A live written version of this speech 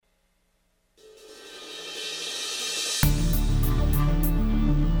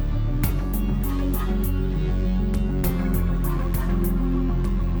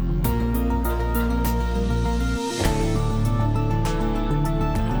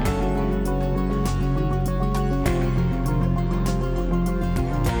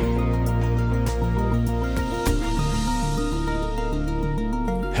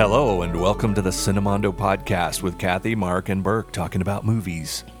Hello, and welcome to the Cinemondo Podcast with Kathy, Mark, and Burke, talking about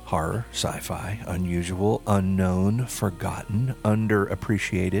movies, horror, sci-fi, unusual, unknown, forgotten,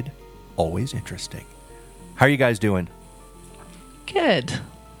 underappreciated, always interesting. How are you guys doing? Good.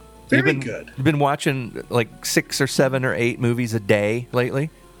 Very good. You've been watching like 6 or 7 or 8 movies a day lately?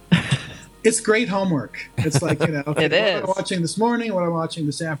 It's great homework. It's like, okay, It what is. am I watching this morning? What am I watching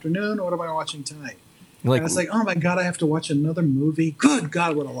this afternoon? What am I watching tonight? Like, And it's like, oh my God, I have to watch another movie. Good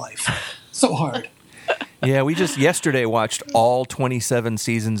God, what a life. So hard. yeah, we just yesterday watched all 27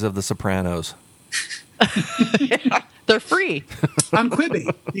 seasons of The Sopranos. They're free. I'm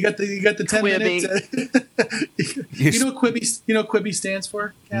Quibi. You got the 10 Quibi. minutes. You know what Quibi stands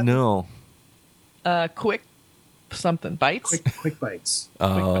for? Kathy? No. Quick something bites. Quick bites.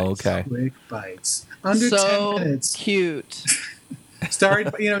 Oh, okay. Quick bites. Under So 10 minutes. cute.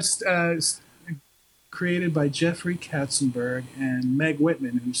 Starred, created by Jeffrey Katzenberg and Meg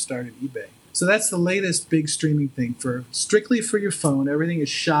Whitman, who started eBay. So that's the latest big streaming thing strictly for your phone. Everything is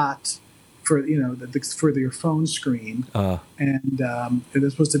shot for for your phone screen, and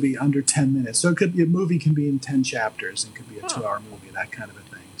it's supposed to be under 10 minutes. So it could be a movie can be in 10 chapters and could be a 2-hour movie, that kind of a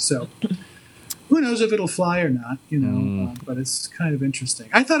thing. So who knows if it'll fly or not? But it's kind of interesting.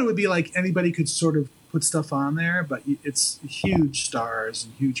 I thought it would be like anybody could sort of put stuff on there, but it's huge stars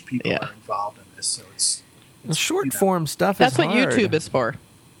and huge people are involved in this, so it's Short form stuff That's is what hard. YouTube is for.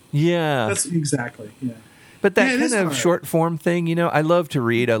 Yeah. that's exactly, yeah. But that Yeah, it kind is of hard. short form thing, I love to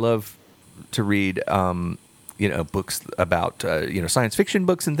read. I love to read, books about, science fiction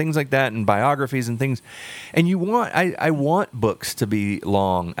books and things like that, and biographies and things. And I want books to be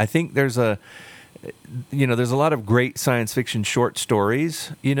long. I think there's a lot of great science fiction short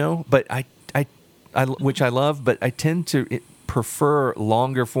stories, but which I love, but I tend to prefer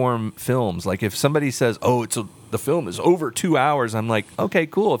longer form films. Like if somebody says, "Oh, the film is over 2 hours," I'm like, "Okay,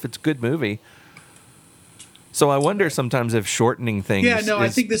 cool. If it's a good movie." So I wonder sometimes if shortening things, I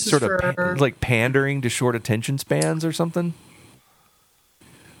think this is sort for of like pandering to short attention spans or something.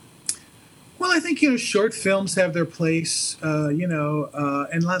 Well, I think short films have their place, and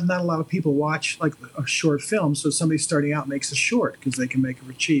not a lot of people watch like a short film. So somebody starting out makes a short because they can make it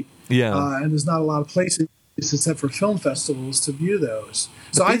for cheap. Yeah, and there's not a lot of places except for film festivals to view those.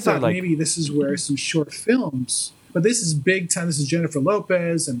 So But I these are thought like- maybe this is where some short films, but this is big time. This is Jennifer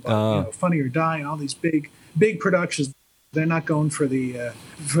Lopez and Funny or Die and all these big productions. They're not going for the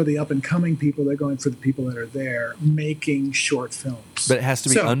up and coming people. They're going for the people that are there making short films. but it has to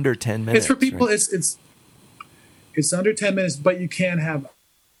be under 10 minutes. It's for people. right? It's under 10 minutes, but you can have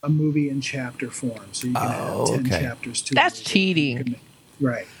a movie in chapter form, so you can have 10 okay. chapters to. That's it. cheating.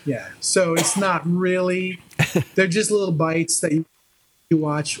 Right? Yeah. So it's not really. They're just little bites that you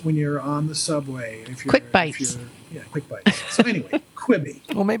watch when you're on the subway. Quick bites. Quick bites. So anyway, Quibi.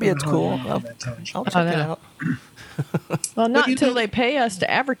 Well, maybe it's cool. I'll check it out. Well, not you until know- they pay us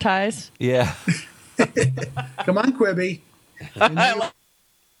to advertise. Yeah. Come on, Quibi.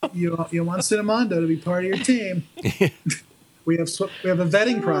 You want Cinemondo to be part of your team. We have a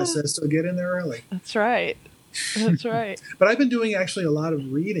vetting process, so get in there early. That's right. That's right. But I've been doing actually a lot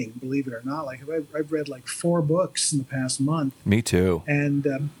of reading, believe it or not. Like I've read like 4 books in the past month, Me too.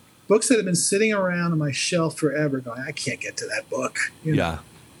 and books that have been sitting around on my shelf forever. Going, I can't get to that book. Yeah.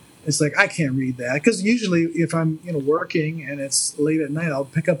 It's like I can't read that because usually if I'm working and it's late at night, I'll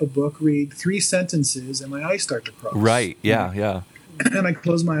pick up a book, read 3 sentences, and my eyes start to cross. Right. Yeah. Yeah. And I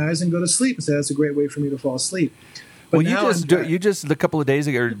close my eyes and go to sleep. And say that's a great way for me to fall asleep. But Well, now you just a couple of days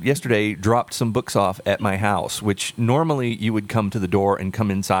ago, or yesterday, dropped some books off at my house, which normally you would come to the door and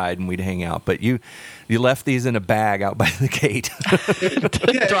come inside and we'd hang out. But you left these in a bag out by the gate.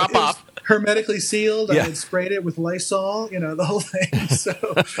 Drop it was off. hermetically sealed. Yeah. I had sprayed it with Lysol, the whole thing. So,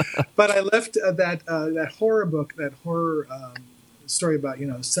 but I left that horror book, that horror story about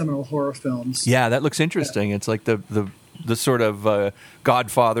seminal horror films. Yeah, that looks interesting. It's like the sort of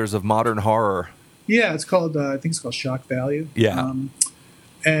godfathers of modern horror. Yeah, it's called. I think it's called Shock Value. Yeah.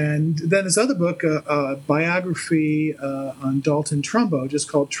 And then this other book, a biography on Dalton Trumbo, just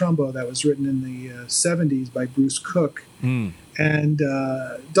called Trumbo, that was written in the 70s by Bruce Cook. Mm. And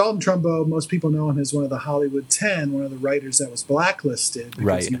Dalton Trumbo, most people know him as one of the Hollywood 10, one of the writers that was blacklisted because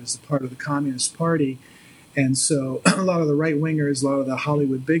Right. he was a part of the Communist Party. And so a lot of the right-wingers, a lot of the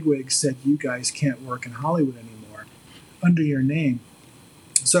Hollywood bigwigs said, you guys can't work in Hollywood anymore under your name.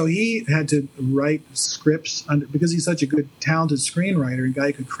 So he had to write scripts because he's such a good, talented screenwriter and guy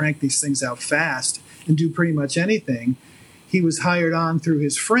who could crank these things out fast and do pretty much anything. He was hired on through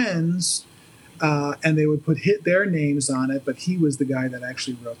his friends, and they would put their names on it, but he was the guy that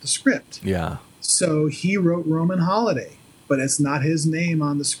actually wrote the script. Yeah. So he wrote Roman Holiday but it's not his name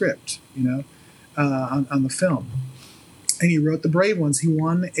on the script, on the film. And he wrote The Brave Ones. He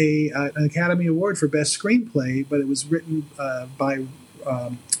won an Academy Award for Best Screenplay, but it was written by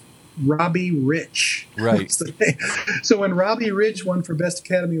Robbie Rich. Right. So when Robbie Rich won for Best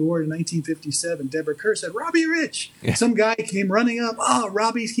Academy Award in 1957, Deborah Kerr said, "Robbie Rich." Yeah. Some guy came running up. "Oh,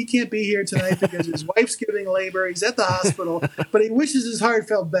 Robbie, he can't be here tonight because his wife's giving labor. He's at the hospital, but he wishes his heart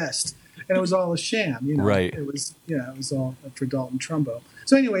felt best." And it was all a sham, Right. It was all for Dalton Trumbo.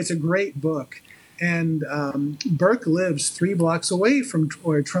 So anyway, it's a great book. And Burke lives 3 blocks away from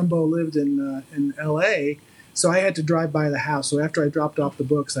where Trumbo lived in L.A., so I had to drive by the house. So after I dropped off the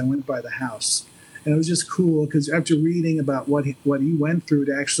books, I went by the house. And it was just cool because after reading about what he went through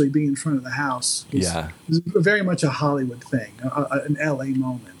to actually be in front of the house, it was very much a Hollywood thing, an L.A.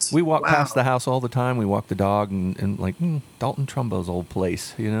 moment. We walk past the house all the time. We walk the dog and like, Dalton Trumbo's old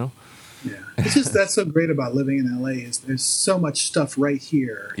place, Yeah. It's just, that's so great about living in L.A. is there's so much stuff right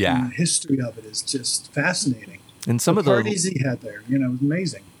here. Yeah. And the history of it is just fascinating. And some the of the parties he had there, it was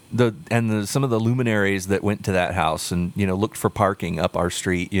amazing. Some of the luminaries that went to that house and looked for parking up our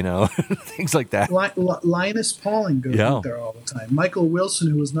street, things like that. Linus Pauling goes out there all the time. Michael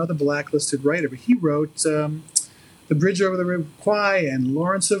Wilson, who was another blacklisted writer, but he wrote The Bridge Over the River Kwai and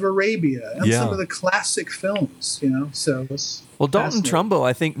Lawrence of Arabia and some of the classic films. So it's Dalton Trumbo,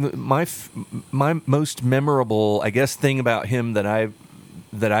 I think my most memorable, I guess, thing about him that I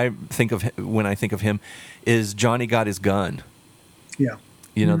think of when I think of him is Johnny Got His Gun. Yeah.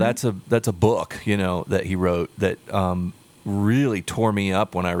 That's a book, that he wrote that really tore me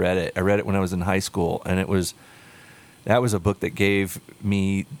up when I read it. I read it when I was in high school, and that was a book that gave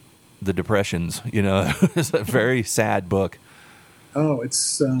me the depressions. It was a very sad book. Oh,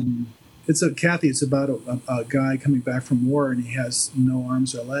 it's Kathy. It's about a guy coming back from war, and he has no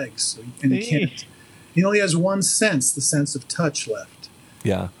arms or legs, and he can't. He only has one sense, the sense of touch left.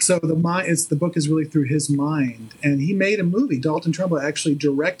 Yeah. So the book is really through his mind, and he made a movie. Dalton Trumbo actually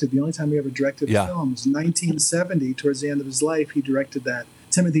directed. The only time he ever directed a film was in 1970. Towards the end of his life, he directed that.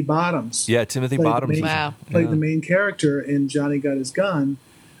 Timothy Bottoms. Yeah, Timothy Bottoms. Played the main character in Johnny Got His Gun.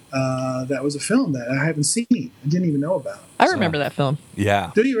 That was a film that I haven't seen. I didn't even know about. I remember that film. Yeah.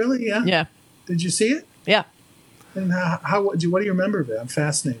 Do you really? Yeah. Yeah. Did you see it? Yeah. And what do you remember of it? I'm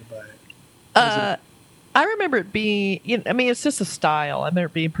fascinated by it. I remember it being, it's just a style. I remember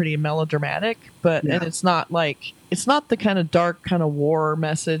it being pretty melodramatic, and it's not the kind of dark kind of war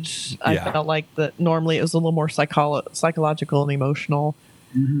message. I felt like that normally it was a little more psychological and emotional.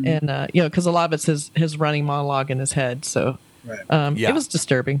 Mm-hmm. And, because a lot of it's his running monologue in his head. So it was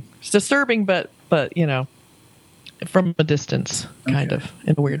disturbing. It's disturbing, but from a distance, kind of,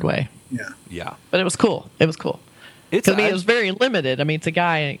 in a weird way. Yeah. Yeah. But it was cool. It was very limited. It's a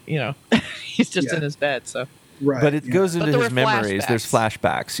guy, he's just in his bed, so. Right. But it goes into his memories. There's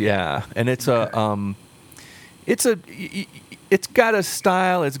flashbacks, and it's it's got a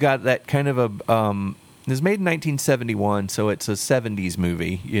style. It's got that kind of a. It was made in 1971, so it's a 70s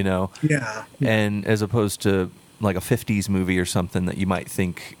movie, Yeah. And as opposed to like a 50s movie or something that you might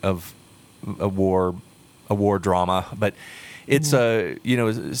think of a war drama, but. It's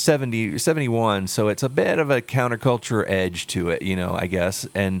 71, so it's a bit of a counterculture edge to it, I guess,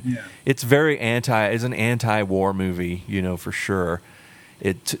 and it's very it's an anti-war movie, for sure.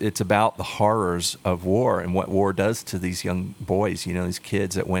 It's about the horrors of war and what war does to these young boys, these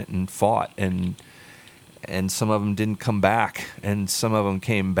kids that went and fought, and some of them didn't come back, and some of them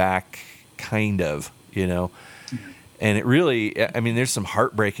came back, kind of, and it really, there's some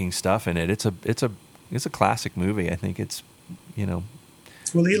heartbreaking stuff in it. It's a classic movie. I think it's.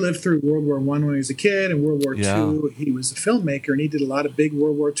 Well, he lived through World War I when he was a kid, and World War II. He was a filmmaker, and he did a lot of big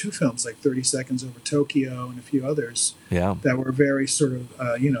World War II films, like 30 Seconds Over Tokyo and a few others. That were very sort of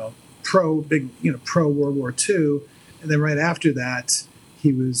pro World War II. And then right after that,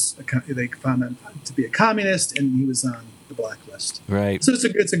 they found him to be a communist, and he was on the blacklist. Right. So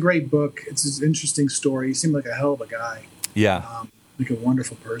it's a great book. It's an interesting story. He seemed like a hell of a guy. Yeah. Like a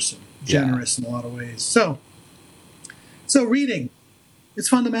wonderful person, generous in a lot of ways. So reading, it's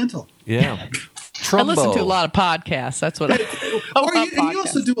fundamental. Yeah. I listen to a lot of podcasts. That's what you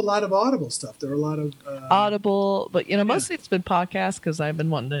also do a lot of Audible stuff. There are a lot of Audible, but mostly it's been podcasts because I've been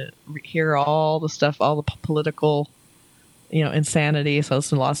wanting to hear all the stuff, all the political, insanity. So I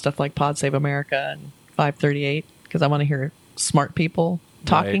listen to a lot of stuff like Pod Save America and 538 because I want to hear smart people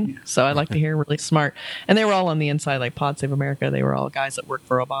talking. Right. So I like to hear really smart. And they were all on the inside, like Pod Save America. They were all guys that worked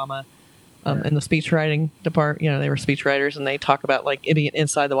for Obama. In the speechwriting department, they were speechwriters, and they talk about like being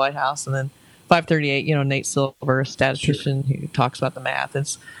inside the White House, and then 538, Nate Silver, statistician who talks about the math.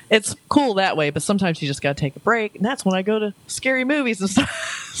 It's cool that way, but sometimes you just got to take a break, and that's when I go to scary movies and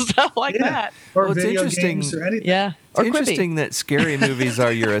stuff like that. Or Well, it's video interesting- games or anything. Yeah, or It's Quibi. interesting that scary movies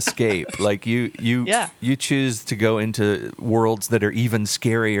are your escape. Like you choose to go into worlds that are even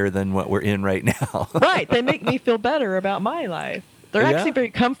scarier than what we're in right now. Right, they make me feel better about my life. They're Yeah. actually very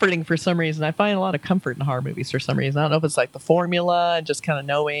comforting for some reason. I find a lot of comfort in horror movies for some reason. I don't know if it's like the formula and just kind of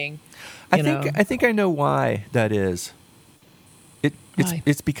knowing. I think I know why that is. Why?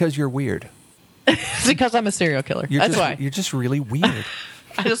 It's because you're weird. It's because I'm a serial killer. That's why. You're just really weird.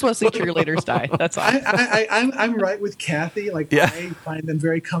 I just want to see cheerleaders die. That's all. I'm right with Kathy. Like, Yeah. I find them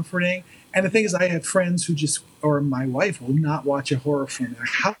very comforting. And the thing is, I have friends who just, or my wife, will not watch a horror film. Like,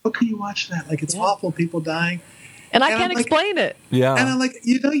 how can you watch that? Like, it's awful, people dying. And I And can't I'm like- explain it. Yeah. And I'm like,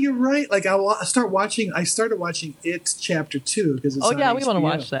 you're right. Like, I started watching It Chapter 2 because it's Oh on yeah, we want to HBO.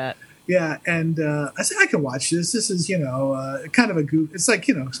 watch that. Yeah, and I said I can watch this. This is kind of a goof. It's like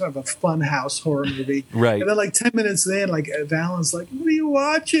sort of a fun house horror movie. Right. And then like 10 minutes in, like Valen's like, "What are you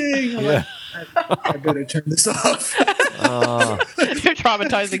watching?" I'm Yeah. like, I better turn this off. You're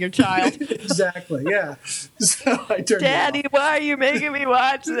traumatizing your child. Exactly. Yeah. So I turned Daddy, it why are you making me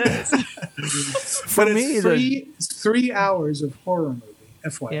watch this? off. For But me, it's 3 hours of horror movie.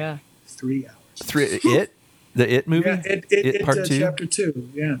 FYI. Yeah. 3 hours. The It movie? Yeah, it Part 2? Chapter 2.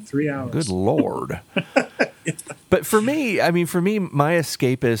 Yeah, 3 hours. Good Lord. But for me, my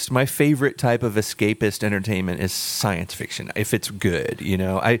favorite type of escapist entertainment is science fiction, if it's good.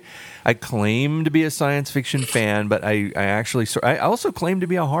 I claim to be a science fiction fan, but I also claim to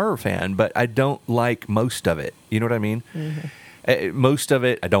be a horror fan, but I don't like most of it. You know what I mean? Mm-hmm. Most of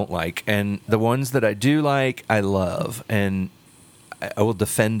it I don't like. And the ones that I do like, I love. And I will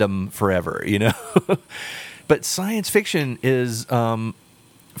defend them forever, But science fiction is,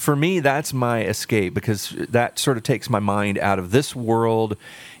 for me, that's my escape because that sort of takes my mind out of this world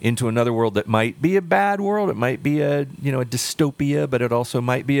into another world that might be a bad world. It might be a dystopia, but it also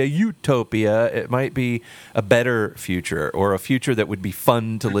might be a utopia. It might be a better future or a future that would be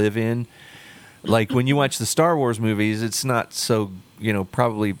fun to live in. Like when you watch the Star Wars movies, it's not so,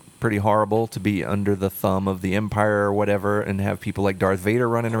 probably pretty horrible to be under the thumb of the Empire or whatever and have people like Darth Vader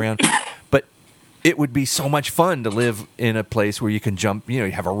running around. But it would be so much fun to live in a place where you can jump, you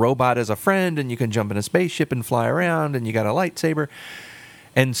have a robot as a friend and you can jump in a spaceship and fly around and you got a lightsaber.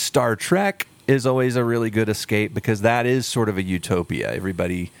 And Star Trek is always a really good escape because that is sort of a utopia.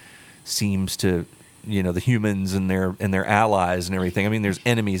 Everybody seems to, the humans and their allies and everything. I mean, there's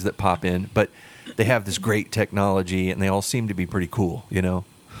enemies that pop in, but they have this great technology and they all seem to be pretty cool,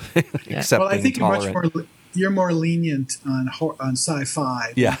 Except Well, I think intolerant. you're more lenient on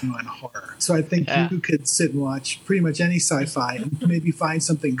sci-fi Yeah. than you are on horror. So I think Yeah. you could sit and watch pretty much any sci-fi and maybe find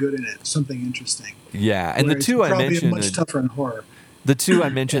something good in it, something interesting. Yeah, and Whereas the two I probably mentioned, much tougher in horror.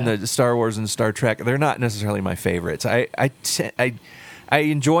 the Star Wars and Star Trek, they're not necessarily my favorites. I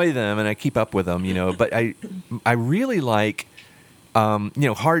enjoy them and I keep up with them, but I really like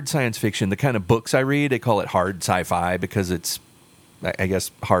hard science fiction. The kind of books I read, they call it hard sci-fi because it's, I guess,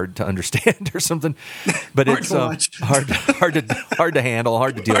 hard to understand or something. But Hard it's to watch. hard to handle,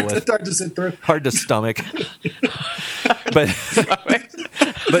 hard to deal with, Hard to sit through. hard to stomach.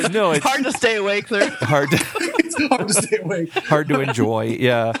 But no, it's Hard to stay awake through. hard to, It's hard to stay awake. hard to enjoy.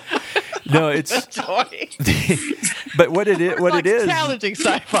 Yeah. No, it's Joy. but what it is challenging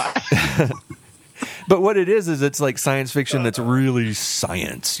sci-fi. But what it is it's like science fiction that's really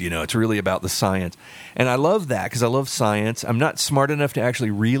science. It's really about the science. And I love that because I love science. I'm not smart enough to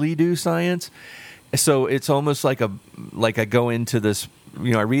actually really do science. So it's almost like I go into this,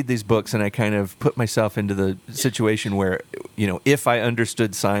 I read these books and I kind of put myself into the situation where, if I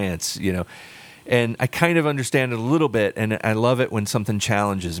understood science, and I kind of understand it a little bit. And I love it when something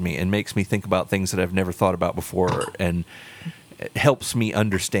challenges me and makes me think about things that I've never thought about before. And it helps me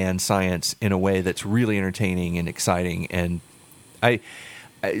understand science in a way that's really entertaining and exciting. And I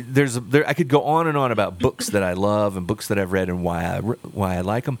could go on and on about books that I love and books that I've read and why I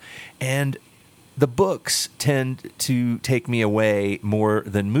like them. And the books tend to take me away more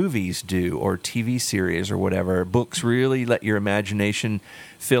than movies do or TV series or whatever. Books really let your imagination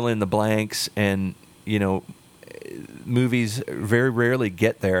fill in the blanks and, movies very rarely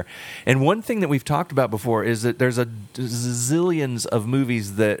get there. And one thing that we've talked about before is that there's a zillions of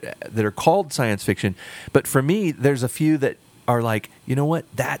movies that are called science fiction, but for me, there's a few that are like, you know what?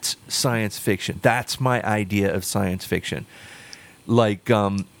 That's science fiction. That's my idea of science fiction. Like,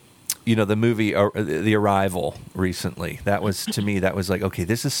 the movie The Arrival recently. That was, to me, that was like, okay,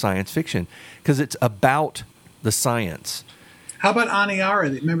 this is science fiction because it's about the science. How about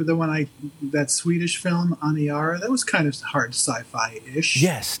Aniara? Remember that Swedish film Aniara? That was kind of hard sci-fi-ish.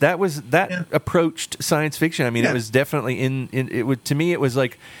 Yes, that approached science fiction. I mean, it was definitely it would, to me, it was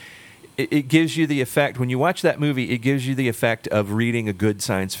like it gives you the effect when you watch that movie. It gives you the effect of reading a good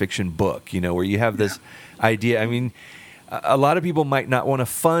science fiction book. Where you have this idea. I mean, a lot of people might not want to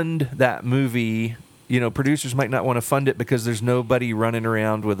fund that movie. Producers might not want to fund it because there's nobody running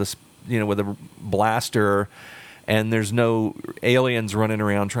around with a blaster, and there's no aliens running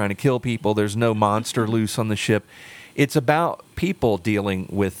around trying to kill people. There's no monster loose on the ship. It's about people dealing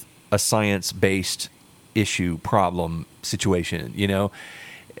with a science-based issue, problem, situation,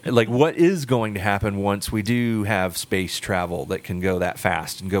 Like, what is going to happen once we do have space travel that can go that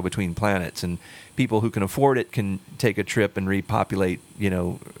fast and go between planets, and people who can afford it can take a trip and repopulate,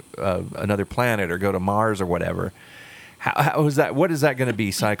 another planet or go to Mars or whatever. How is that? What is that going to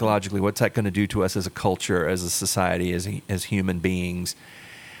be psychologically? What's that going to do to us as a culture, as a society, as human beings?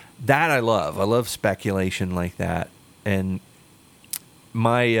 That I love. I love speculation like that. And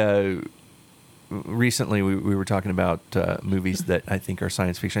recently we were talking about movies that I think are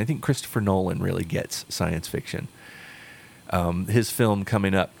science fiction. I think Christopher Nolan really gets science fiction. His film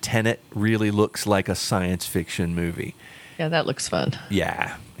coming up, Tenet, really looks like a science fiction movie. Yeah, that looks fun.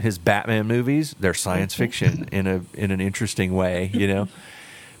 Yeah, his Batman movies, they're science fiction in an interesting way,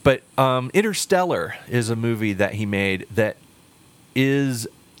 But Interstellar is a movie that he made that is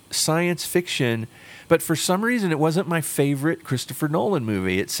science fiction, but for some reason it wasn't my favorite Christopher Nolan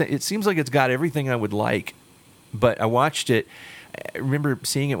movie. It seems like it's got everything I would like, but I watched it. I remember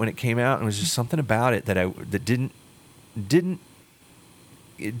seeing it when it came out, and it was just something about it that didn't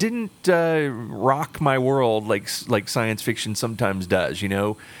rock my world like science fiction sometimes does, And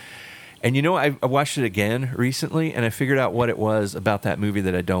I watched it again recently, and I figured out what it was about that movie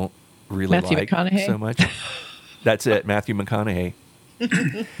that I don't really Matthew like McConaughey? so much. That's it, Matthew McConaughey.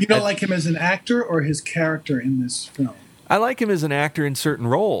 You don't like him as an actor or his character in this film? I like him as an actor in certain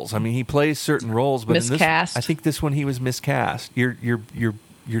roles. I mean, he plays certain roles, but Miscast. I think this one he was miscast.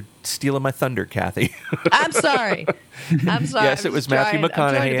 You're stealing my thunder, Kathy. I'm sorry. Yes, it was Matthew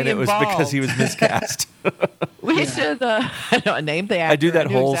McConaughey, and it was because he was miscast. We should name the actor. I do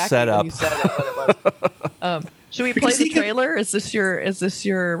that whole setup. Should we play the trailer? Is this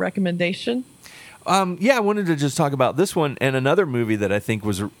your recommendation? Yeah, I wanted to just talk about this one and another movie that I think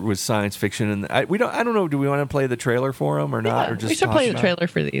was science fiction, and I don't know. Do we want to play the trailer for them or not, or just we should play the trailer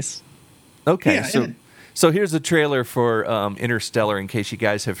for these? Okay, Yeah, so here's the trailer for Interstellar, in case you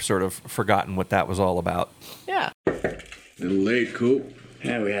guys have sort of forgotten what that was all about. Yeah. A little late, Coop.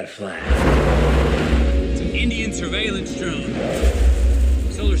 Yeah, we had a flash. It's an Indian surveillance drone.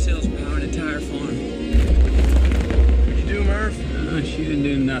 Solar cells power an entire farm. What'd you do, Murph? She didn't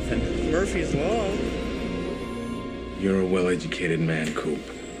do nothing. Murphy's Law. You're a well-educated man, Coop,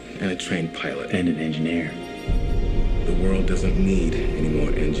 and a trained pilot. And an engineer. The world doesn't need any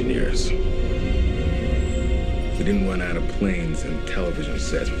more engineers. We didn't run out of planes and television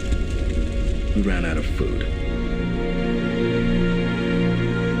sets. We ran out of food.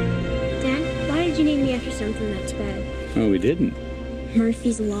 Dad, why did you name me after something that's bad? Oh, we didn't.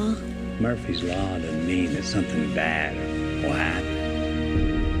 Murphy's Law. Murphy's Law doesn't mean that something bad will happen.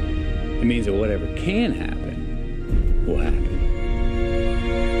 It means that whatever can happen will happen.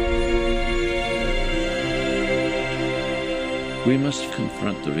 We must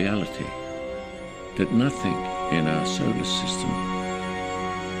confront the reality that nothing in our solar system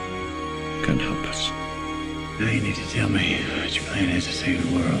can help us. Now you need to tell me what your plan is to save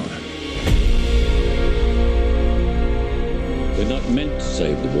the world. We're not meant to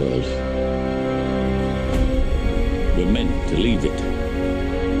save the world. We're meant to leave it.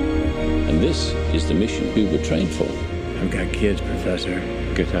 And this is the mission we were trained for. I've got kids, Professor.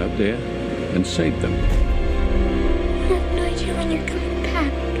 Get out there and save them. I have no idea when you're coming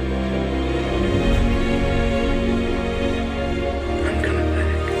back. I'm coming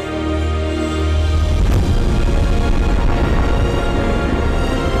back.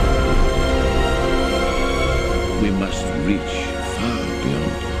 We must reach far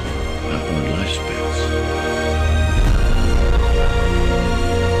beyond our own lifespans.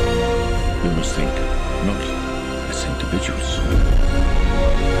 We must think not as individuals,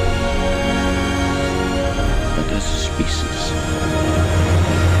 but as a species.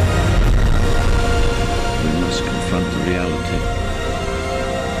 We must confront the reality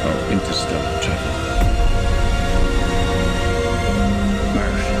of interstellar travel.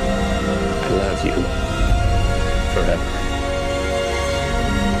 Murph, I love you. Forever.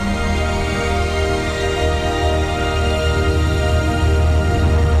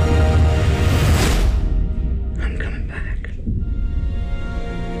 I'm coming back.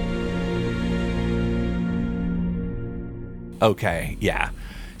 Okay, yeah.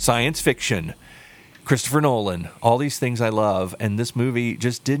 Science fiction. Christopher Nolan, all these things I love, and this movie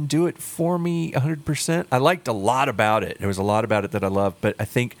just didn't do it for me 100%. I liked a lot about it. There was a lot about it that I loved, but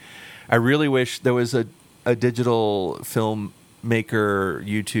I really wish there was a digital filmmaker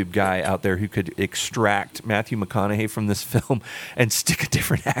YouTube guy out there who could extract Matthew McConaughey from this film and stick a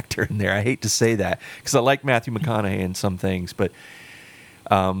different actor in there. I hate to say that because I like Matthew McConaughey in some things, but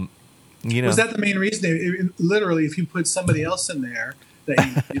was that the main reason? Literally, if you put somebody else in there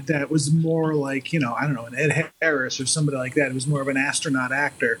that was more like, I don't know, an Ed Harris or somebody like that, it was more of an astronaut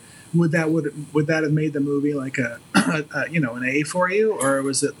actor, would that have made the movie like an A for you, or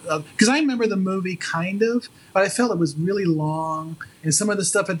was it? Because I remember the movie kind of, but I felt it was really long, and some of the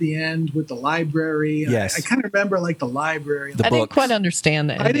stuff at the end with the library. Yes, I kind of remember like the library. I didn't quite understand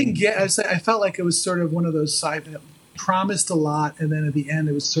that. I didn't get. I felt like it was sort of one of those promised a lot, and then at the end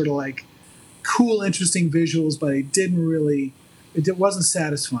it was sort of like cool, interesting visuals, but it didn't really. It wasn't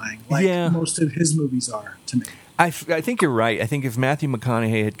satisfying like most of his movies are to me. I think you're right. I think if Matthew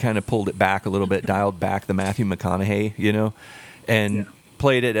McConaughey had kind of pulled it back a little bit, dialed back the Matthew McConaughey, and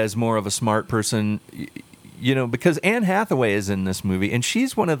played it as more of a smart person, because Anne Hathaway is in this movie, and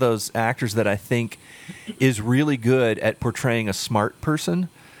she's one of those actors that I think is really good at portraying a smart person.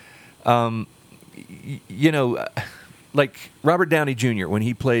 Like Robert Downey Jr., when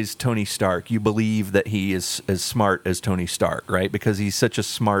he plays Tony Stark, you believe that he is as smart as Tony Stark, right? Because he's such a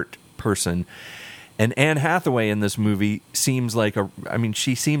smart person. And Anne Hathaway in this movie seems like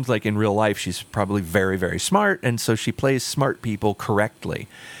she seems like in real life she's probably very, very smart, and so she plays smart people correctly.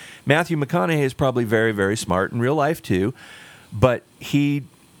 Matthew McConaughey is probably very, very smart in real life too, but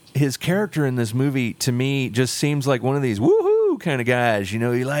his character in this movie to me just seems like one of these woohoo kind of guys. He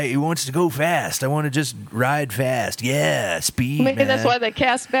wants to go fast. I want to just ride fast. Yeah, speed. Maybe that's why they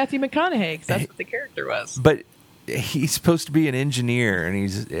cast Matthew McConaughey, because that's what the character was. But he's supposed to be an engineer,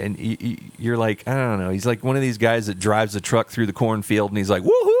 and you're like, I don't know. He's like one of these guys that drives a truck through the cornfield, and he's like,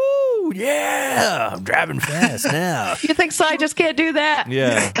 woohoo, yeah, I'm driving fast now. You think Cy just can't do that?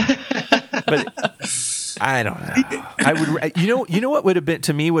 Yeah, but I don't know. I would, you know what would have been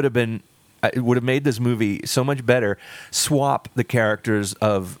to me would have made this movie so much better. Swap the characters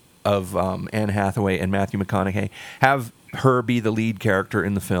of Anne Hathaway and Matthew McConaughey. Have her be the lead character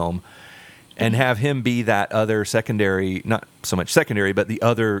in the film, and have him be that other secondary, not so much secondary, but the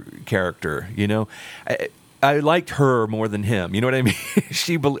other character. I liked her more than him. You know what I mean?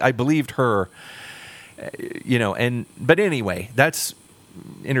 I believed her. But anyway, that's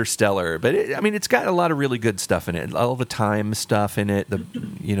Interstellar, but it's got a lot of really good stuff in it. All the time stuff in it,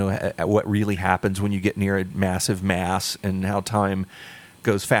 what really happens when you get near a massive mass, and how time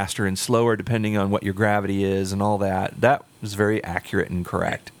goes faster and slower depending on what your gravity is, and all that. That was very accurate and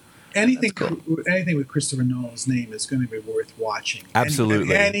correct. Anything with Christopher Nolan's name is going to be worth watching.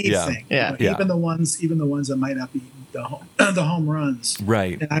 Absolutely, anything. Yeah. Even the ones that might not be the home runs.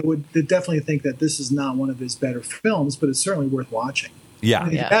 Right. And I would definitely think that this is not one of his better films, but it's certainly worth watching. Yeah.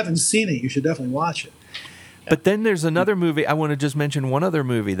 If you haven't seen it, you should definitely watch it. But then there's another movie. I want to just mention one other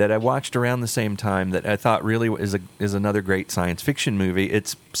movie that I watched around the same time that I thought really is another great science fiction movie.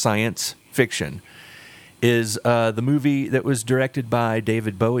 It's science fiction. Is the movie that was directed by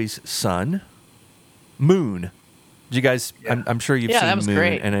David Bowie's son, Moon. Did you guys? Yeah. I'm sure you've seen that was Moon,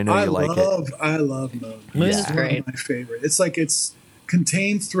 great. and I know you like it. I love Moon. Moon is One great. of my favorite. It's like it's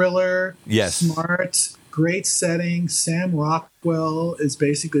contained thriller. Yes. Smart. Great setting. Sam Rockwell is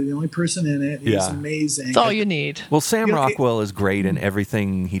basically the only person in it. He's amazing. That's all you need. Well, Sam Rockwell is great in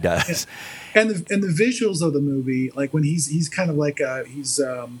everything he does. And the visuals of the movie, like when he's kind of like he's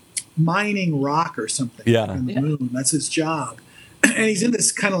mining rock or something in the moon. That's his job. And he's in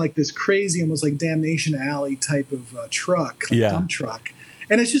this kind of like this crazy, almost like Damnation Alley type of truck, dump truck.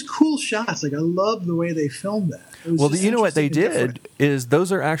 And it's just cool shots. Like I love the way they filmed that. Well, you know what they did is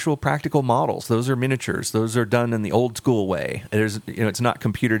those are actual practical models. Those are miniatures. Those are done in the old school way. It's not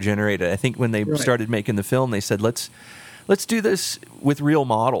computer generated. I think when they started making the film, they said let's do this with real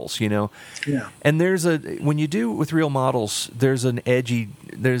models. Yeah. And when you do with real models, there's an edgy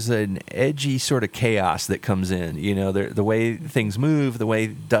sort of chaos that comes in. The way things move, the way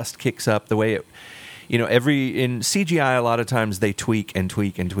dust kicks up, the way it. In CGI, a lot of times they tweak and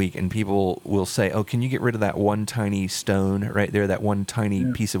tweak and tweak, and people will say, "Oh, can you get rid of that one tiny stone right there, that one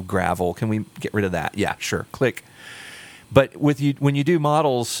tiny piece of gravel? Can we get rid of that?" Yeah, sure. Click. But when you do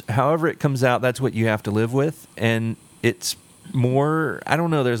models, however it comes out, that's what you have to live with, and it's more. I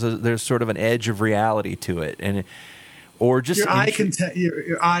don't know. There's sort of an edge of reality to it, or just your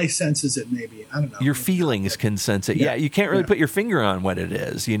eye senses it. Maybe I don't know. Your feelings can sense it. Yeah, you can't really put your finger on what it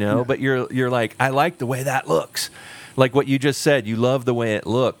is, but you're like, I like the way that looks, like what you just said, you love the way it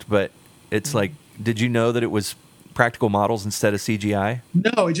looked, but it's like, did you know that it was practical models instead of CGI?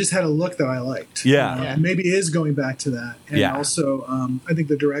 No, it just had a look that I liked. Yeah. Maybe it is going back to that. And also, I think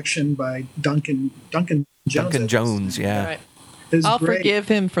the direction by Duncan Jones. Duncan Jones, yeah. Right. I'll forgive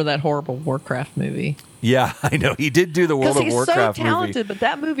him for that horrible Warcraft movie. Yeah, I know. He did do the World of Warcraft so talented, but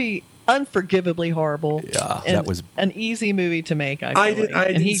that movie, unforgivably horrible. Yeah, and that was an easy movie to make, I feel like.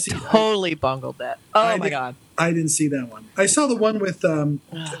 And he totally bungled that. Oh, my God. I didn't see that one. I saw the one with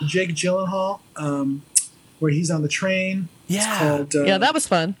Jake Gyllenhaal, where he's on the train. Yeah. Called, yeah, that was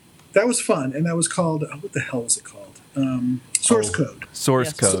fun. That was fun. And that was called, what the hell was it called? Source Code.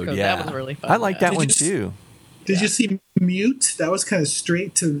 Source Code, yeah. That was really fun. I like that one, too. Did you see Mute? That was kind of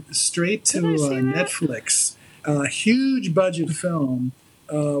straight to Netflix. Huge budget film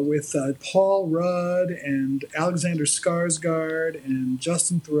with Paul Rudd and Alexander Skarsgård and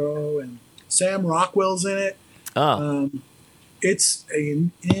Justin Theroux and Sam Rockwell's in it. Oh. It's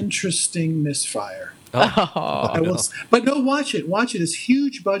an interesting misfire. Oh, But no, watch it. Watch it. It's a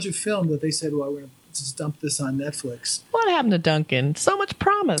huge budget film that they said, well, we're going to just dump this on Netflix. What happened to Duncan? So much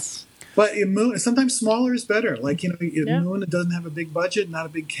promise. But sometimes smaller is better. Like, Moon, it doesn't have a big budget, not a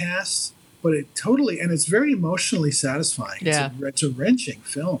big cast, but it totally, and it's very emotionally satisfying. Yeah. It's a wrenching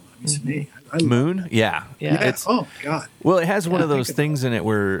film, to me. I Moon? Yeah. Yeah. Oh, my God. Well, it has one of those things in it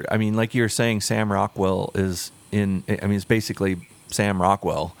where, I mean, like you were saying, Sam Rockwell is it's basically Sam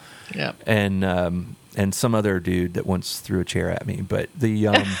Rockwell. Yeah. And some other dude that once threw a chair at me. But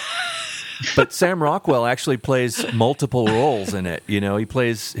but Sam Rockwell actually plays multiple roles in it. He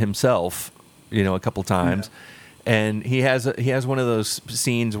plays himself, a couple times, and he has one of those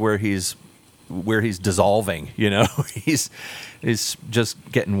scenes where he's dissolving. He's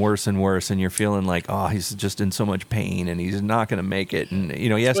just getting worse and worse, and you're feeling like, oh, he's just in so much pain, and he's not going to make it. And he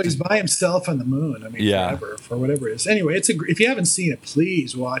has he's by himself on the moon. I mean, forever, for whatever it is. Anyway, if you haven't seen it,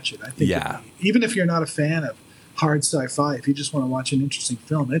 please watch it. I think, even if you're not a fan of hard sci-fi, if you just want to watch an interesting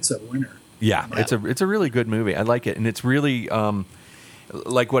film, it's a winner. Yeah, it's a really good movie. I like it, and it's really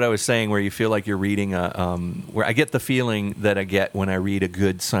like what I was saying, where you feel like you're reading where I get the feeling that I get when I read a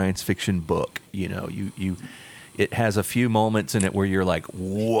good science fiction book. It has a few moments in it where you're like,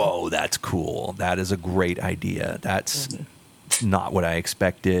 whoa, that's cool. That is a great idea. That's not what I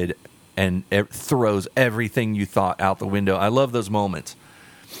expected, and it throws everything you thought out the window. I love those moments.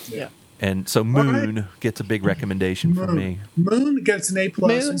 Yeah. And so Moon gets a big recommendation from me. Moon gets an A+,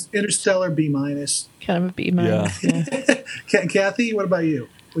 Interstellar B-. Kind of a B-. Yeah. Kathy, what about you?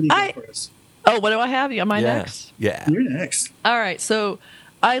 What do you got for us? Oh, what do I have? Am I next? Yeah. You're next. All right. So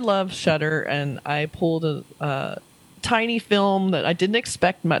I love Shudder, and I pulled a tiny film that I didn't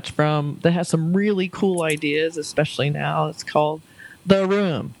expect much from that has some really cool ideas, especially now. It's called The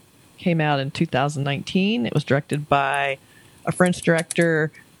Room. Came out in 2019. It was directed by a French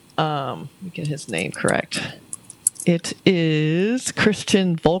director. Let me get his name correct. It is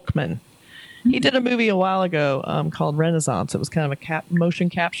Christian Volkmann. He did a movie a while ago called Renaissance. It was kind of a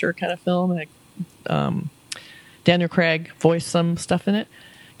motion capture kind of film. Daniel Craig voiced some stuff in it.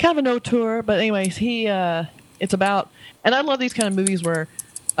 Kind of an auteur, but anyways, it's about, and I love these kind of movies where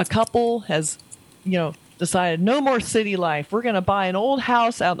a couple has, decided no more city life. We're going to buy an old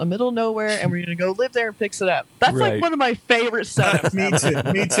house out in the middle of nowhere, and we're going to go live there and fix it up. That's like one of my favorite setups.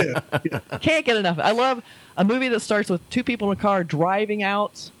 Me too. Yeah. Can't get enough. I love a movie that starts with two people in a car driving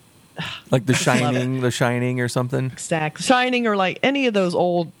out. Like The Shining or something? Exactly. Shining, or like any of those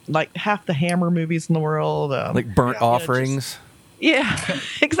old, like half the Hammer movies in the world. Like Burnt Offerings? Yeah,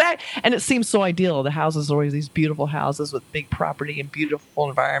 exactly. And it seems so ideal. The houses are always these beautiful houses with big property and beautiful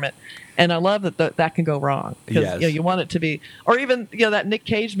environment. And I love that can go wrong. Because you want it to be, or even that Nick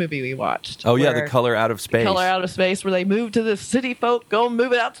Cage movie we watched. Oh yeah, The Color Out of Space. Color Out of Space, where they move to the city folk, go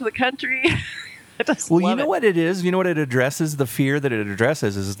move it out to the country. Well, what it is? You know what it addresses? The fear that it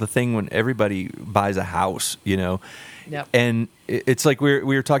addresses is the thing when everybody buys a house, Yep. And it's like we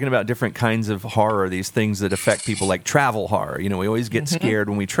were talking about different kinds of horror, these things that affect people, like travel horror. We always get scared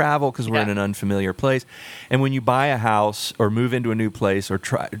when we travel because we're in an unfamiliar place. And when you buy a house or move into a new place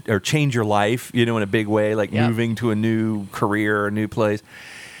or change your life, in a big way, like moving to a new career or a new place.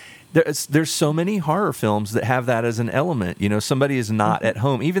 There's so many horror films that have that as an element. Somebody is not at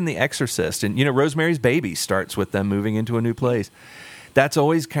home. Even The Exorcist and Rosemary's Baby starts with them moving into a new place. That's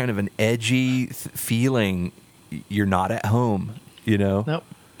always kind of an edgy feeling. You're not at home, Nope.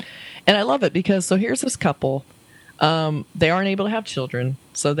 And I love it because here's this couple. They aren't able to have children,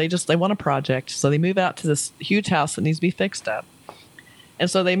 so they want a project. So they move out to this huge house that needs to be fixed up. And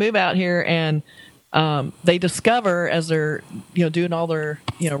so they move out here, and they discover as they're doing all their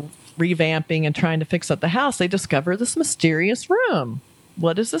revamping and trying to fix up the house, they discover this mysterious room.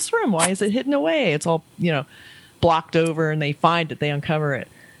 What is this room? Why is it hidden away? It's all, blocked over, and they find it, they uncover it.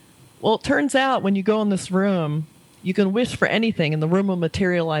 Well, it turns out when you go in this room, you can wish for anything, and the room will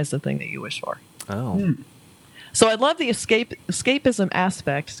materialize the thing that you wish for. Oh. So I love the escapism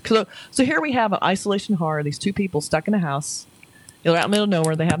aspect. So here we have an isolation horror, these two people stuck in a house. They're out in the middle of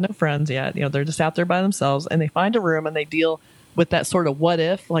nowhere. They have no friends yet. They're just out there by themselves, and they find a room, and they deal with that sort of what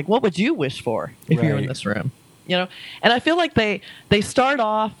if, like, what would you wish for if you're in this room? And I feel like they start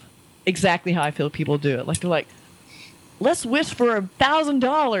off exactly how I feel people do it. Like, they're like, let's wish for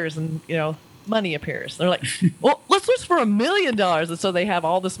 $1,000, and money appears. They're like, well, let's wish for $1 million, and so they have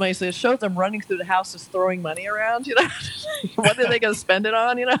all this money. So it shows them running through the house just throwing money around. What are they going to spend it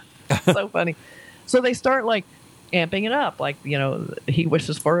on? So funny. So they start like amping it up, like he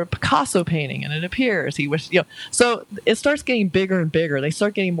wishes for a Picasso painting, and it appears. He wishes, so it starts getting bigger and bigger. They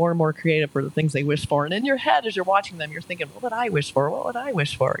start getting more and more creative for the things they wish for, and in your head, as you're watching them, you're thinking, what would I wish for? What would I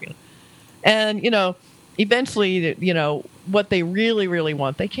wish for? And eventually, what they really, really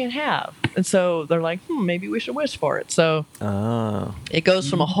want, they can't have. And so they're like, maybe we should wish for it. So it goes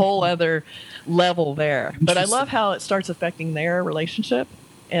from a whole other level there. But I love how it starts affecting their relationship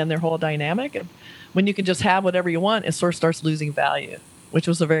and their whole dynamic. And when you can just have whatever you want, it sort of starts losing value, which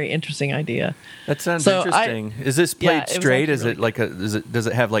was a very interesting idea. That sounds interesting. Is this played straight? Is it like does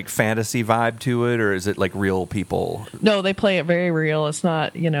it have like fantasy vibe to it, or is it like real people? No, they play it very real. It's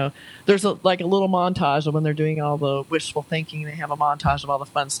not, there's a little montage of when they're doing all the wishful thinking. They have a montage of all the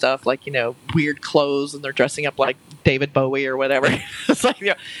fun stuff, like, weird clothes, and they're dressing up like David Bowie or whatever. It's like,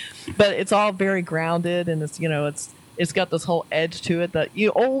 but it's all very grounded, and it's got this whole edge to it that you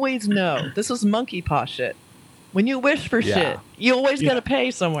always know. This is monkey paw shit. When you wish for shit, you always got to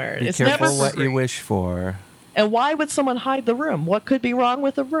pay somewhere. Be it's careful never what free. you wish for. And why would someone hide the room? What could be wrong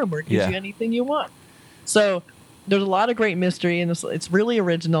with the room where it gives you anything you want? So there's a lot of great mystery, and it's really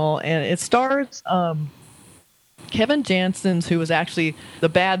original. And it stars Kevin Janssens, who was actually the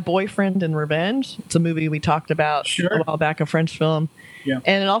bad boyfriend in Revenge. It's a movie we talked about a while back, a French film. Yeah.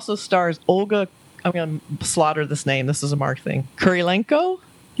 And it also stars Olga. I'm going to slaughter this name. This is a Mark thing. Kurilenko?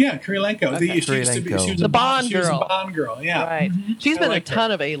 Yeah, Kurilenko. Okay. She was the Bond girl. She was a Bond girl, yeah. Right. Mm-hmm. She's been in a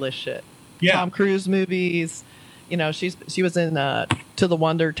ton of A-list shit. Yeah. Tom Cruise movies. She was in To the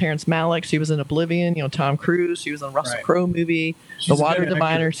Wonder, Terrence Malick. She was in Oblivion, Tom Cruise. She was in a Russell Crowe movie, The Water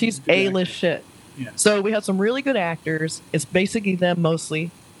Diviner. She's A-list shit. Yeah. So we have some really good actors. It's basically them mostly,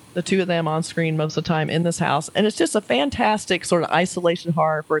 the two of them on screen most of the time in this house. And it's just a fantastic sort of isolation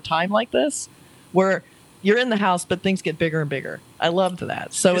horror for a time like this, where you're in the house, but things get bigger and bigger. I loved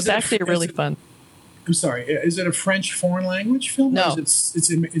that. So it's actually really fun. I'm sorry. Is it a French foreign language film? No. It's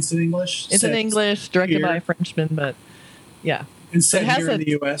in English? It's in English, directed by a Frenchman, but yeah. And set here in the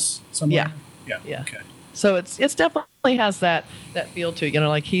U.S. somewhere? Yeah. Okay. So it's definitely has that feel to it.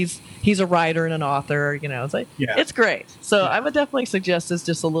 Like he's a writer and an author. It's like it's great. So I would definitely suggest it's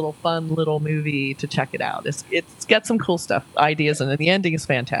just a little fun little movie to check it out. It's got some cool stuff, ideas, and the ending is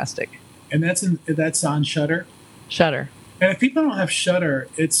fantastic. And that's on Shudder. Shudder. And if people don't have Shudder,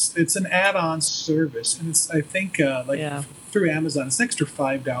 it's an add-on service, and it's I think through Amazon, it's an extra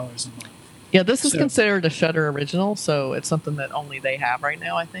 $5 a month. Yeah, this is considered a Shudder original, so it's something that only they have right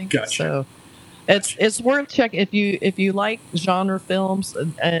now, I think. Gotcha. So it's worth checking if you like genre films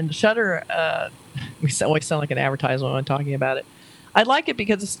and Shudder. We always sound like an advertisement when I'm talking about it. I like it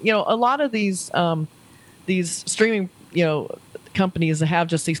because a lot of these streaming companies that have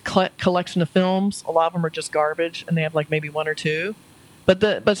just these collection of films. A lot of them are just garbage, and they have like maybe one or two.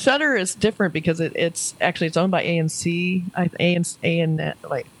 But Shudder is different because it's owned by AMC.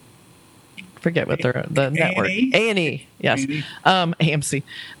 Forget what the network. A&E, yes. AMC.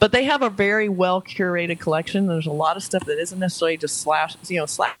 But they have a very well curated collection. There's a lot of stuff that isn't necessarily just slasher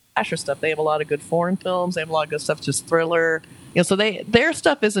stuff. They have a lot of good foreign films. They have a lot of good stuff, just thriller. So their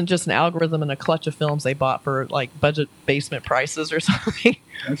stuff isn't just an algorithm and a clutch of films they bought for like budget basement prices or something.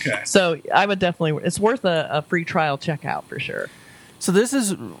 Okay. So I would definitely, it's worth a free trial checkout for sure. So this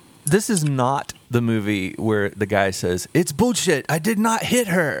is not the movie where the guy says, "It's bullshit. I did not hit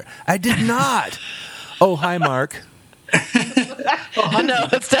her. I did not." Oh, hi, Mark. No,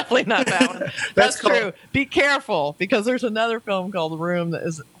 it's definitely not that one. That's true. Be careful, because there's another film called The Room that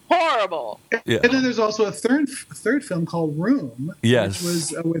is horrible. Yeah. And then there's also a third film called Room, yes, which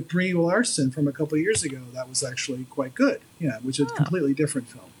was with Brie Larson from a couple of years ago. That was actually quite good. Yeah, which is a completely different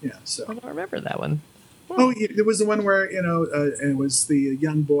film. Yeah, so I don't remember that one. Oh, it was the one where it was the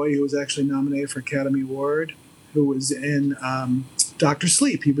young boy who was actually nominated for Academy Award. who was in Dr.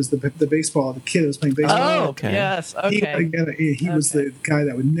 Sleep. He was the baseball, the kid who was playing baseball. Oh, okay. yes. Okay. He was the guy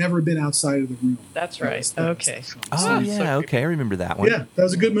that would never been outside of the room. That's right. Okay. Oh, yeah. Okay. I remember that one. Yeah, that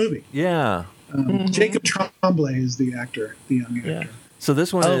was a good movie. Yeah. Jacob Tremblay is the actor, the young actor. Yeah. So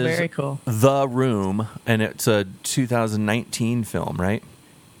this one is very cool. The Room, and it's a 2019 film, right?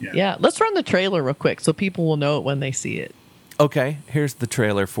 Yeah. Let's run the trailer real quick so people will know it when they see it. Okay, here's the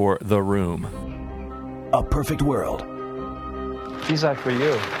trailer for The Room. A perfect world. These are for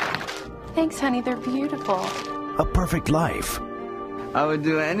you. Thanks, honey. They're beautiful. A perfect life. I would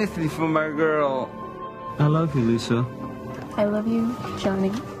do anything for my girl. I love you, Lisa. I love you,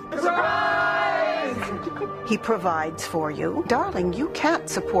 Johnny. He provides for you. Darling, you can't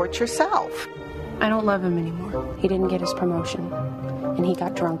support yourself. I don't love him anymore. He didn't get his promotion. And he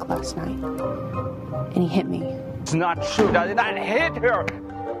got drunk last night. And he hit me. It's not true. I did not hit her.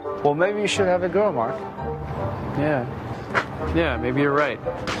 Well, maybe you should have a girl, Mark. Yeah, maybe you're right.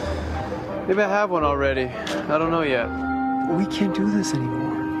 Maybe I have one already. I don't know yet. We can't do this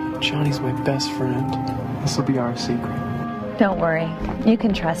anymore. Johnny's my best friend. This will be our secret. Don't worry. You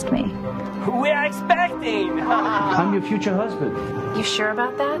can trust me. We are expecting. I'm your future husband. You sure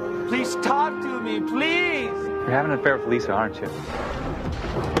about that? Please talk to me, please. You're having an affair with Lisa, aren't you?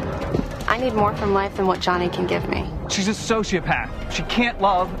 I need more from life than what Johnny can give me. She's a sociopath. She can't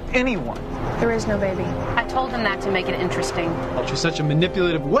love anyone. There is no baby. I told him that to make it interesting. She's such a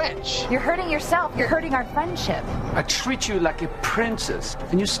manipulative witch. You're hurting yourself. You're hurting our friendship. I treat you like a princess,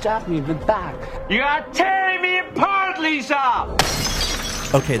 and you stab me in the back. You are tearing me apart, Lisa!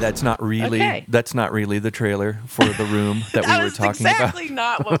 Okay, that's not really the trailer for The Room that we were talking exactly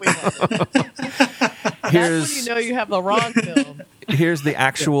not what we wanted. That's when you know you have the wrong film. Here's the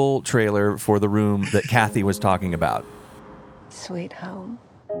actual trailer for The Room that Kathy was talking about. Sweet home.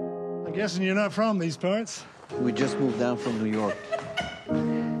 I'm guessing you're not from these parts. We just moved down from New York.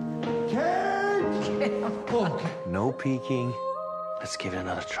 No peeking. Let's give it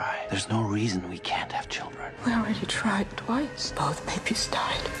another try. There's no reason we can't have children. We already tried twice. Both babies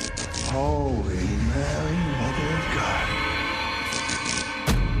died. Holy Mary, Mother of God.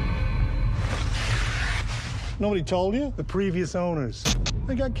 Nobody told you? The previous owners.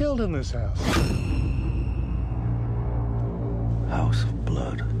 They got killed in this house. House of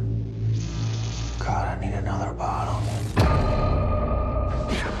blood. God, I need another bottle.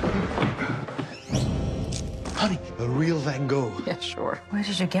 Honey, a real Van Gogh. Yeah, sure. Where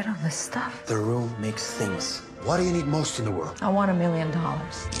did you get all this stuff? The Room makes things. What do you need most in the world? I want $1 million.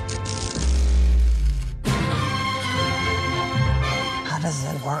 How does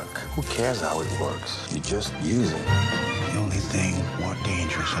it work? Who cares how it works? You just use it. The only thing more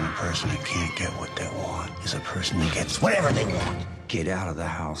dangerous than a person who can't get what they want is a person who gets whatever they want. Get out of the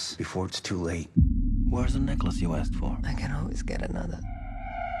house before it's too late. Where's the necklace you asked for? I can always get another.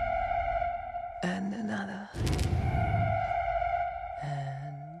 And another.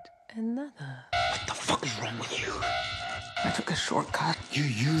 And another. What the fuck is wrong with you? I took a shortcut. You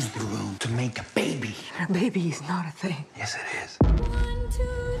used the room to make a baby. A baby is not a thing. Yes, it is.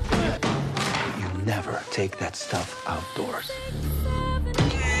 You never take that stuff outdoors.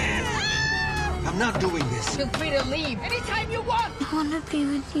 I'm not doing this. Feel free to leave anytime you want. I want to be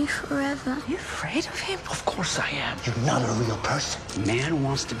with you forever. Are you afraid of him? Of course I am. You're not a real person. Man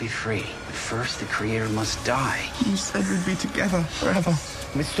wants to be free, but first the creator must die. You said we'd be together forever.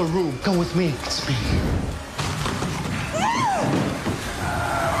 Mr. Room, come with me. It's me.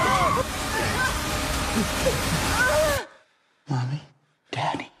 Mommy,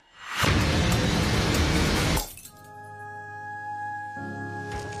 Daddy.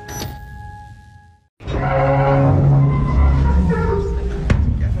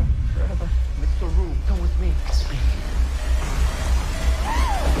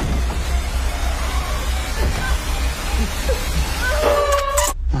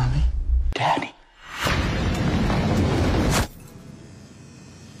 Mommy, Daddy.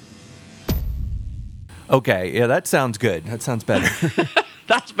 Okay, yeah, that sounds good. That sounds better.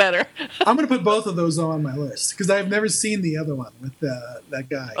 That's better. I'm going to put both of those on my list because I've never seen the other one with that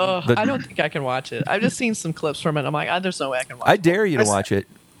guy. I don't think I can watch it. I've just seen some clips from it. I'm like, there's no way I can watch I it. dare you to watch it.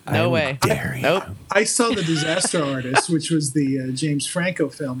 No way. Dare you. Nope. I saw The Disaster Artist, which was the James Franco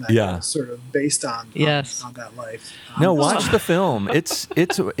film that was sort of based on that life. No, watch the film. It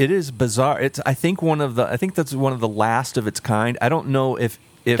is bizarre. I think that's one of the last of its kind. I don't know if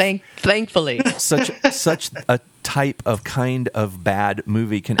thankfully such a type of kind of bad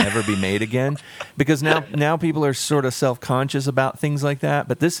movie can ever be made again, because now people are sort of self-conscious about things like that.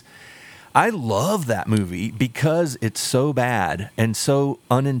 But this, I love that movie because it's so bad and so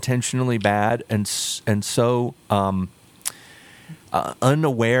unintentionally bad and so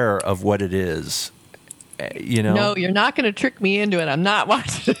unaware of what it is. You know? No, you're not going to trick me into it. I'm not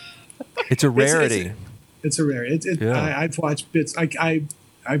watching it. It's a rarity. It's a rarity. I've watched bits.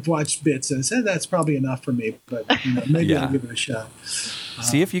 I've watched bits and said that's probably enough for me, but maybe I'll give it a shot.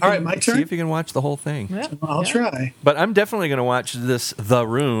 See if you can. All right, my turn? See if you can watch the whole thing. Yeah, I'll try. But I'm definitely going to watch this The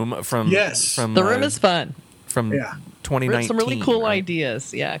Room from. Yes, from The Room is fun. From 2019. Some really cool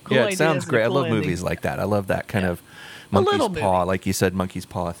ideas. Yeah, cool ideas. Ideas. Sounds great. Cool I love movies like that. I love that kind of monkey's paw, like you said, monkey's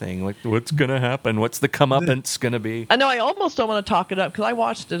paw thing. Like, what's going to happen? What's the comeuppance going to be? I know. I almost don't want to talk it up because I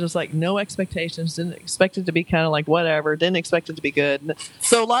watched it as like no expectations. Didn't expect it to be kind of like whatever. Didn't expect it to be good.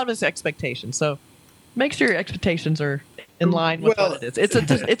 So a lot of it's expectations. So make sure your expectations are in line with what it is.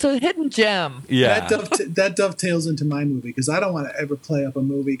 It's a hidden gem. Yeah, that dovetails into my movie because I don't want to ever play up a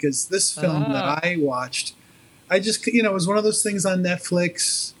movie because this film that I watched, I just it was one of those things on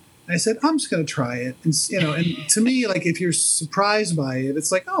Netflix. I said, I'm just going to try it. And, and to me, like, if you're surprised by it,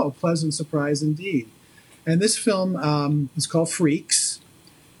 it's like, oh, a pleasant surprise indeed. And this film is called Freaks.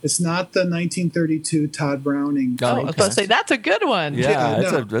 It's not the 1932 Todd Browning. I was about to say, that's a good one. Yeah,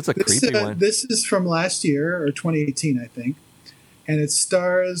 that's a creepy one. This is from last year, or 2018, I think. And it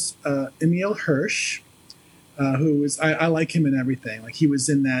stars Emil Hirsch, who is, I like him in everything. Like, he was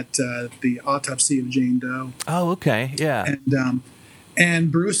in that, The Autopsy of Jane Doe. Oh, okay, yeah.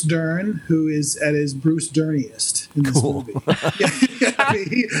 And Bruce Dern, who is at his Bruce Derniest in this movie.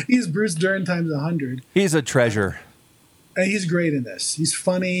 He's Bruce Dern times 100. He's a treasure. He's great in this. He's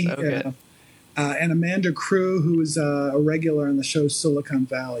funny. So and Amanda Crew, who is a regular on the show Silicon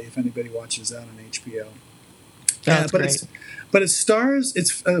Valley, if anybody watches that on HBO. But it stars,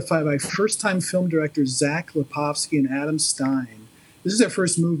 it's by first-time film directors Zach Lipovsky and Adam Stein. This is their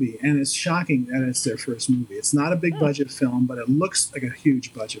first movie, and it's shocking that it's their first movie. It's not a big budget film, but it looks like a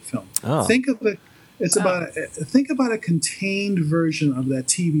huge budget film. Oh. Think about a contained version of that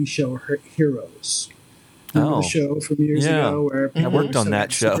TV show Heroes. Remember the show from years ago where people I worked on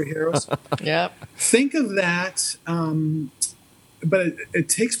that show. Superheroes? Yep. Think of that, but it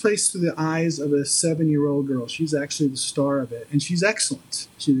takes place through the eyes of a 7-year-old girl. She's actually the star of it, and she's excellent.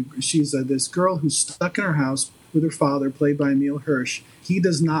 She's this girl who's stuck in her house with her father, played by Emil Hirsch. He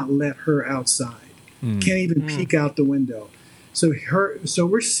does not let her outside. Can't even peek out the window. So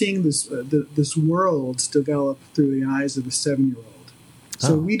we're seeing this world develop through the eyes of a 7-year-old.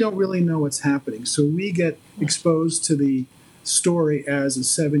 So we don't really know what's happening. So we get exposed to the story as a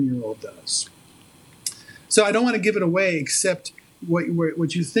 7-year-old does. So I don't want to give it away, except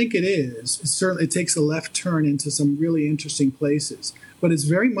what you think it is. It takes a left turn into some really interesting places. But it's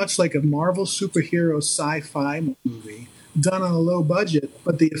very much like a Marvel superhero sci-fi movie done on a low budget,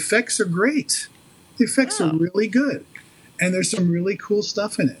 but the effects are great. The effects are really good. And there's some really cool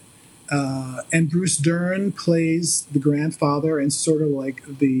stuff in it. And Bruce Dern plays the grandfather and sort of like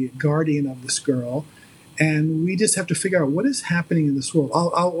the guardian of this girl. And we just have to figure out what is happening in this world.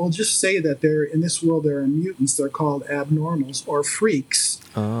 I'll just say that in this world there are mutants. They're called abnormals or freaks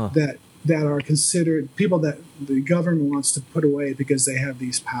that are considered people that the government wants to put away because they have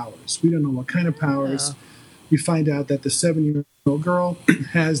these powers. We don't know what kind of powers. We find out that the 7-year-old girl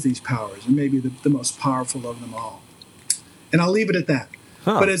has these powers, and maybe the most powerful of them all. And I'll leave it at that.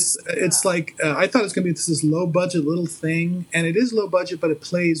 But it's like I thought it was going to be this low budget little thing, and it is low budget, but it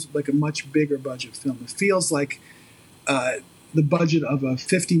plays like a much bigger budget film. It feels like the budget of a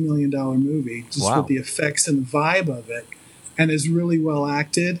 $50 million movie, just with the effects and the vibe of it, and is really well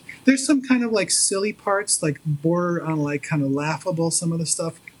acted. There's some kind of like silly parts, like border on like kind of laughable, some of the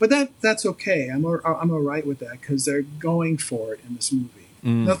stuff, but that's okay. I'm all right with that because they're going for it in this movie.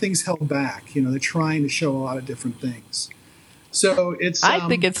 Nothing's held back. They're trying to show a lot of different things. So it's. I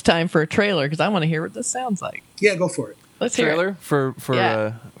think it's time for a trailer because I want to hear what this sounds like. Yeah, go for it. Let's hear it. For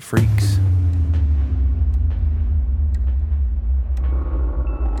Freaks.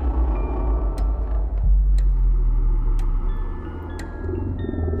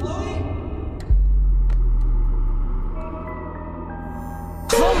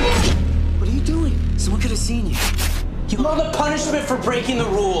 What are you doing? Someone could have seen you. You know the punishment for breaking the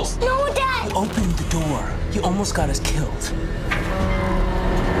rules. No, Dad! You opened the door. You almost got us killed.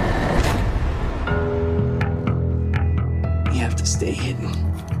 You have to stay hidden.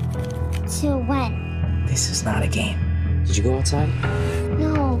 Till when? This is not a game. Did you go outside?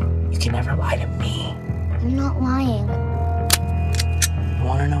 No. You can never lie to me. I'm not lying. You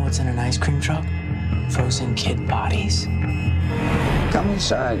want to know what's in an ice cream truck? Frozen kid bodies. Come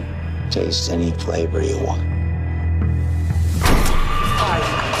inside. Taste any flavor you want. Hi.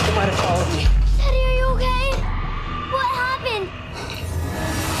 You might have followed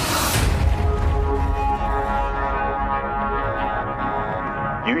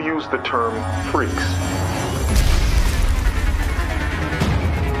the term freaks.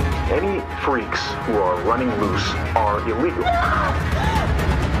 Any freaks who are running loose are illegal.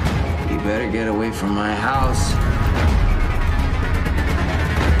 You better get away from my house.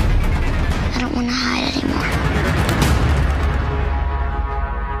 I don't want to hide anymore.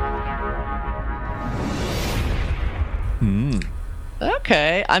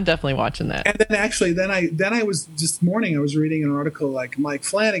 Okay, I'm definitely watching that. And then actually, then I was this morning. I was reading an article like Mike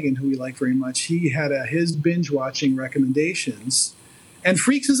Flanagan, who we like very much. He had his binge watching recommendations, and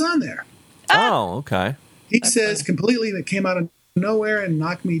Freaks is on there. Oh, okay. He says completely that came out of nowhere and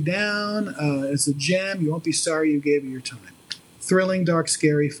knocked me down. It's a gem. You won't be sorry you gave it your time. Thrilling, dark,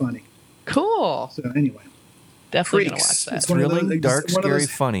 scary, funny. Cool. So anyway, definitely Freaks. gonna watch that. It's one of those- Thrilling, dark, it's one of scary,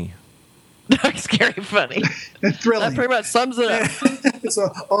 those- funny. Dark, scary, funny. Thrilling. That pretty much sums it up. So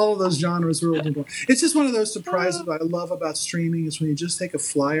all of those genres rolled into one. It's just one of those surprises I love about streaming is when you just take a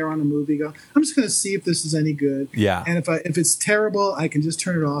flyer on a movie, go, I'm just going to see if this is any good. Yeah. And if it's terrible, I can just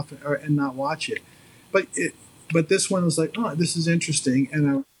turn it off and not watch it. But this one was like, oh, this is interesting, and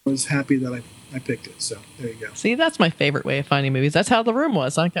I was happy that I picked it. So there you go. See, that's my favorite way of finding movies. That's how The Room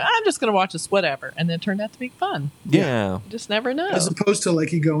was. I'm just going to watch this, whatever, and then it turned out to be fun. Yeah. You just never know. As opposed to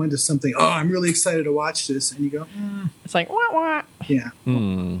like you go into something, oh, I'm really excited to watch this, and you go, It's like, wah, wah. yeah.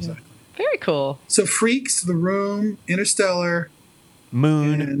 Exactly. Very cool. So Freaks, The Room, Interstellar,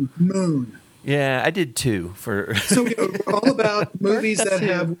 Moon. and Moon. Yeah, I did too. So we're all about movies that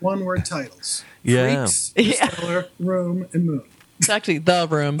have one-word titles. Yeah. Freaks, Interstellar, Room, and Moon. It's actually The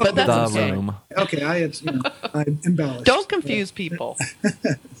Room, but that's okay. Room. Okay, I embellished. Don't confuse people.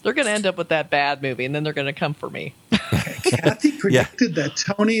 They're going to end up with that bad movie, and then they're going to come for me. Kathy predicted that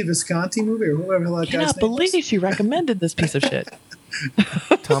Tony Visconti movie, or whoever that I guy's cannot name believe she recommended this piece of shit.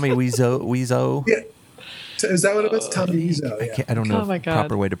 Tommy Wiseau. Yeah. Is that what it was? Tommy Wiseau. Yeah. I don't know Oh my the God.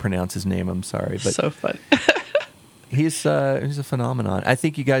 proper way to pronounce his name. I'm sorry, but So funny. he's a phenomenon. I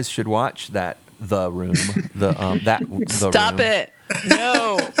think you guys should watch that. The Room. Stop it.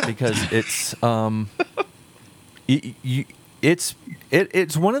 No. Because it's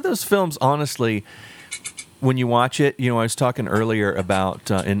it's one of those films, honestly, when you watch it, I was talking earlier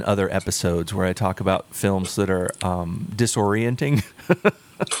about in other episodes where I talk about films that are disorienting.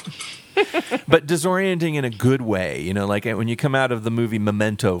 But disorienting in a good way, like when you come out of the movie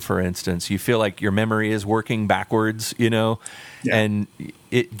Memento, for instance, you feel like your memory is working backwards, and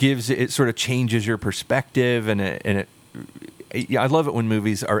it sort of changes your perspective, and I love it when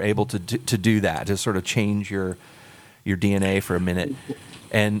movies are able to do that, to sort of change your DNA for a minute.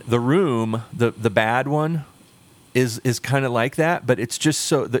 And The Room, the bad one, is kind of like that, but it's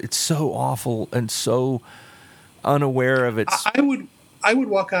just it's so awful and so unaware of its. I would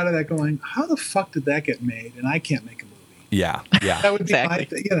walk out of that going, how the fuck did that get made? And I can't make a movie. Yeah. That would be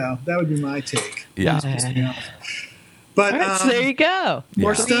that would be my take. Yeah. But all right, so there you go.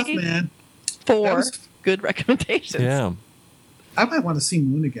 More stuff, man. 4 good recommendations. Yeah. I might want to see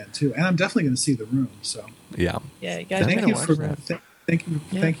Moon again too, and I'm definitely going to see The Room. So yeah. Yeah, you guys. Thank you for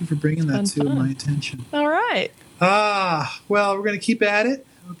bringing that to my attention. All right. Well, we're going to keep at it.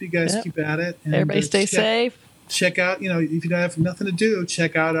 I hope you guys keep at it. And everybody stay safe. Check out, if you have nothing to do,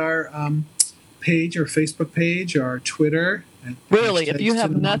 check out our page, our Facebook page, our Twitter. Really, if you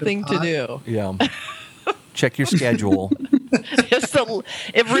have nothing to do. Yeah. Check your schedule. If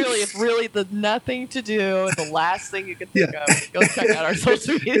really the nothing to do, the last thing you can think of, go check out our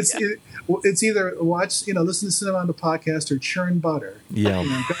social media. It's either watch, listen to Cinemondo podcast or churn butter. Yeah.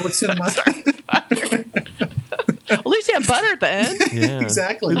 Go with Cinemondo. At least you have butter at the end. Yeah.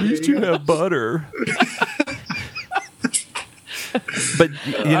 Exactly. At least you have butter. But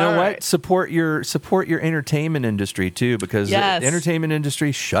you know what? Support your entertainment industry too, because the entertainment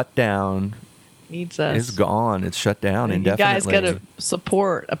industry shut down. Needs us. It's gone. It's shut down indefinitely. You guys got to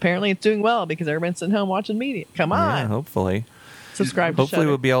support. Apparently, it's doing well because everyone's sitting home watching media. Come on. Yeah, hopefully. Subscribe. Hopefully,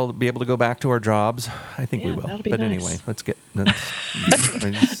 we'll be able to go back to our jobs. I think we will. But anyway, let's get. No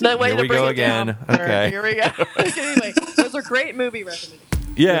way here to we bring go it again. down. Okay. Right, here we go. Anyway, those are great movie recommendations.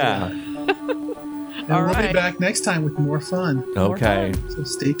 Yeah. And we'll be back next time with more fun. Okay. So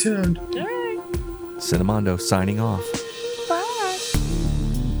stay tuned. All right. Cinemondo signing off.